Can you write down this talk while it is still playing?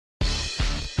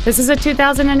This is a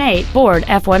 2008 Ford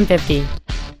F-150.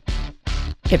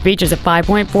 It features a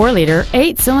 5.4-liter,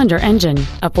 8-cylinder engine,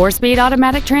 a 4-speed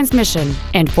automatic transmission,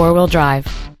 and 4-wheel drive.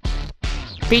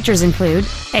 Features include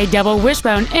a double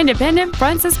wishbone independent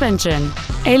front suspension,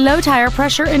 a low tire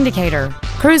pressure indicator,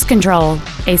 cruise control,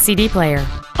 a CD player,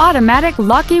 automatic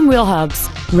locking wheel hubs,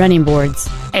 running boards,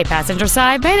 a passenger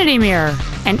side vanity mirror,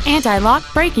 an anti-lock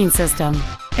braking system,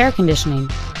 air conditioning,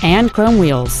 and chrome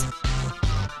wheels.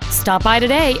 Stop by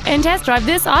today and test drive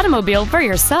this automobile for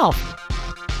yourself.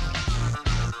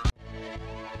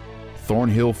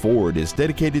 Thornhill Ford is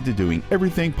dedicated to doing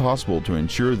everything possible to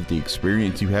ensure that the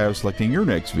experience you have selecting your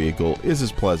next vehicle is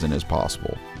as pleasant as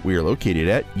possible. We are located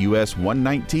at US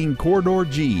 119 Corrider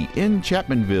G in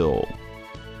Chapmanville.